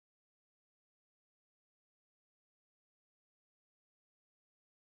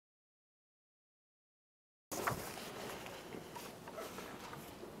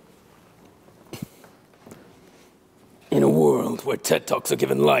world where TED Talks are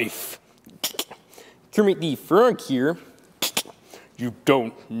given life. Kermit the Frog here. You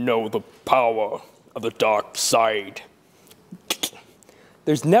don't know the power of the dark side.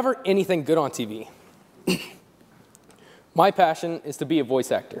 There's never anything good on TV. My passion is to be a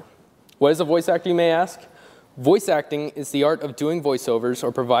voice actor. What is a voice actor, you may ask? Voice acting is the art of doing voiceovers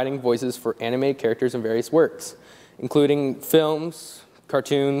or providing voices for animated characters in various works, including films,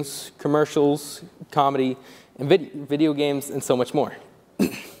 cartoons, commercials, comedy, and video games, and so much more.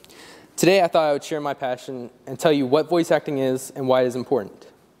 Today, I thought I would share my passion and tell you what voice acting is and why it is important.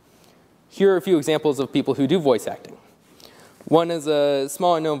 Here are a few examples of people who do voice acting. One is a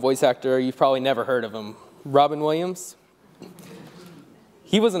small unknown voice actor. You've probably never heard of him, Robin Williams.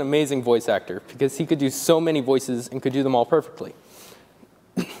 He was an amazing voice actor because he could do so many voices and could do them all perfectly.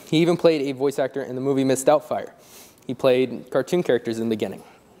 He even played a voice actor in the movie Miss Doubtfire. He played cartoon characters in the beginning.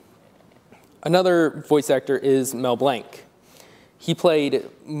 Another voice actor is Mel Blanc. He played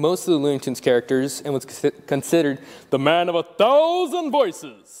most of the Looney Tunes characters and was considered the man of 1,000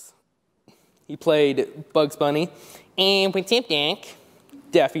 voices. He played Bugs Bunny, and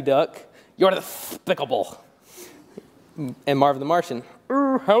Daffy Duck, you're despicable, and Marvin the Martian.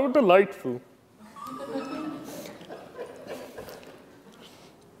 How delightful.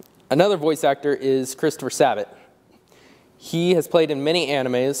 Another voice actor is Christopher Sabat. He has played in many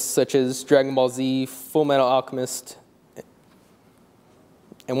animes, such as Dragon Ball Z, Full Metal Alchemist,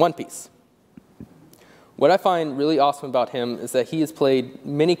 and One Piece. What I find really awesome about him is that he has played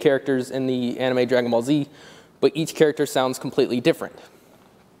many characters in the anime Dragon Ball Z, but each character sounds completely different.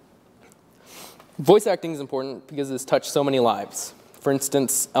 Voice acting is important because it has touched so many lives. For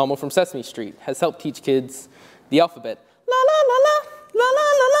instance, Elmo from Sesame Street has helped teach kids the alphabet. La la la la, la la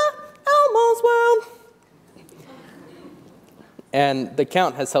la la, Elmo's world. And the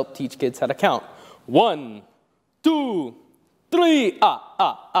Count has helped teach kids how to count. 1, 2, 3, ah,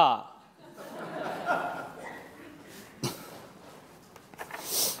 ah, ah.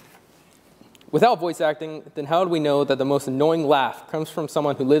 Without voice acting, then how do we know that the most annoying laugh comes from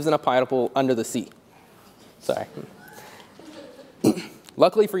someone who lives in a pineapple under the sea? Sorry.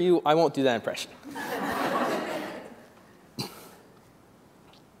 Luckily for you, I won't do that impression.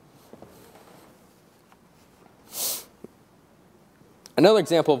 Another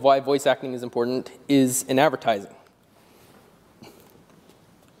example of why voice acting is important is in advertising.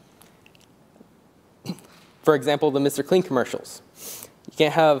 For example, the Mr. Clean commercials. You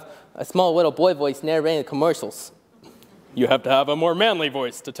can't have a small little boy voice narrating commercials. You have to have a more manly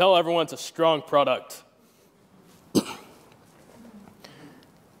voice to tell everyone it's a strong product.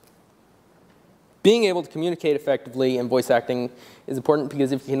 Being able to communicate effectively in voice acting is important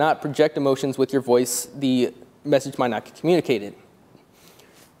because if you cannot project emotions with your voice, the message might not get communicated.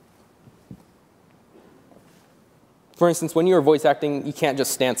 For instance, when you are voice acting, you can't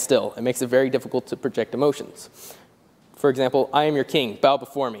just stand still. It makes it very difficult to project emotions. For example, I am your king, bow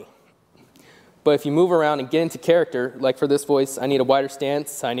before me. But if you move around and get into character, like for this voice, I need a wider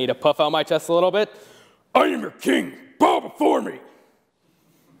stance, I need to puff out my chest a little bit. I am your king, bow before me.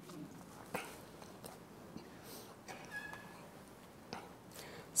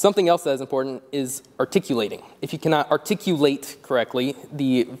 Something else that is important is articulating. If you cannot articulate correctly,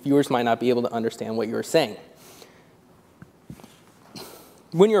 the viewers might not be able to understand what you're saying.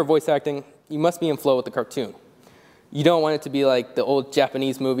 When you're voice acting, you must be in flow with the cartoon. You don't want it to be like the old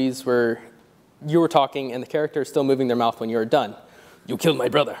Japanese movies where you were talking and the character is still moving their mouth when you're done. You killed my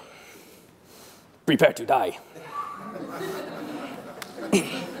brother. Prepare to die.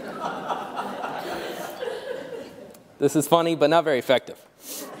 This is funny, but not very effective.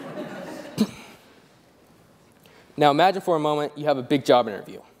 Now imagine for a moment you have a big job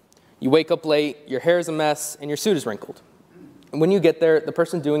interview. You wake up late, your hair is a mess, and your suit is wrinkled. And when you get there, the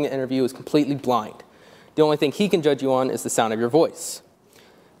person doing the interview is completely blind. The only thing he can judge you on is the sound of your voice.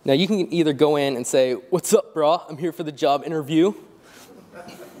 Now you can either go in and say, "What's up, brah? I'm here for the job interview."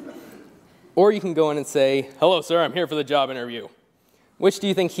 Or you can go in and say, "Hello, sir, I'm here for the job interview." Which do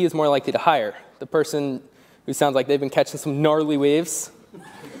you think he is more likely to hire? The person who sounds like they've been catching some gnarly waves?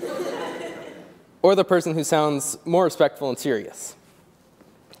 Or the person who sounds more respectful and serious?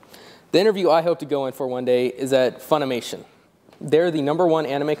 The interview I hope to go in for one day is at Funimation. They're the #1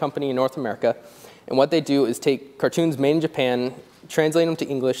 anime company in North America, and what they do is take cartoons made in Japan, translate them to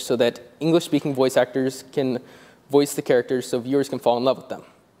English so that English-speaking voice actors can voice the characters so viewers can fall in love with them.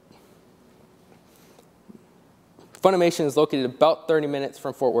 Funimation is located about 30 minutes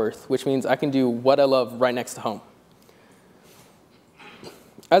from Fort Worth, which means I can do what I love right next to home.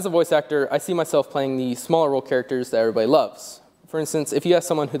 As a voice actor, I see myself playing the smaller role characters that everybody loves. For instance, if you ask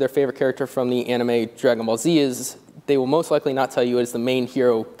someone who their favorite character from the anime Dragon Ball Z is, they will most likely not tell you it's the main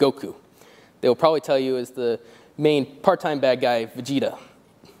hero Goku. They will probably tell you it's the main part-time bad guy Vegeta.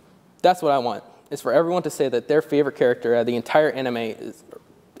 That's what I want, is for everyone to say that their favorite character out of the entire anime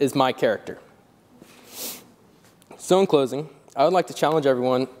is my character. So in closing, I would like to challenge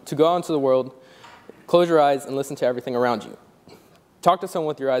everyone to go out into the world, close your eyes, and listen to everything around you. Talk to someone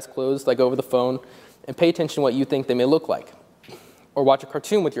with your eyes closed, like over the phone, and pay attention to what you think they may look like. Or watch a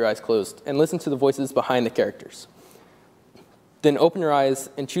cartoon with your eyes closed and listen to the voices behind the characters. Then open your eyes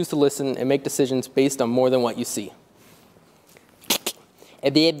and choose to listen and make decisions based on more than what you see.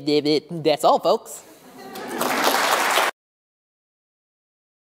 That's all, folks.